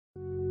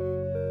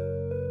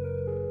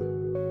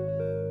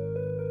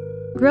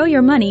Grow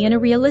your money in a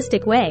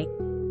realistic way.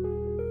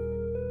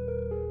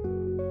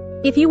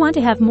 If you want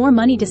to have more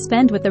money to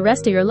spend with the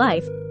rest of your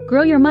life,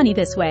 grow your money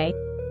this way.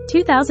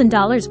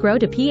 $2,000 grow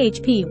to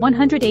PHP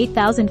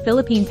 108,000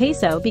 Philippine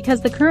peso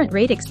because the current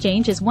rate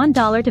exchange is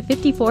 $1 to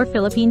 54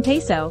 Philippine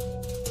peso.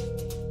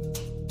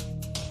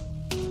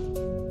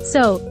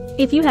 So,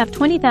 if you have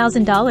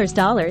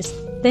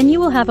 $20,000, then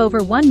you will have over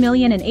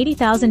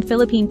 1,080,000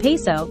 Philippine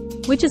peso,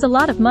 which is a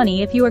lot of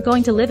money if you are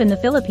going to live in the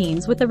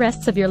Philippines with the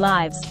rest of your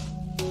lives.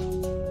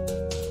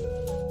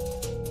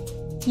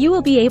 You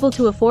will be able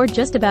to afford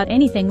just about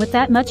anything with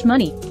that much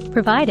money,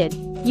 provided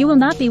you will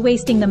not be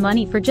wasting the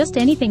money for just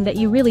anything that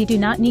you really do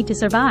not need to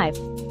survive.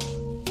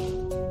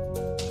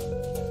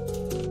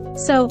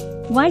 So,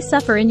 why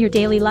suffer in your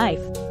daily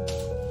life?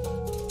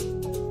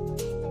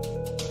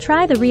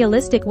 Try the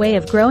realistic way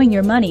of growing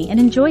your money and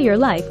enjoy your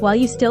life while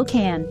you still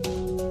can.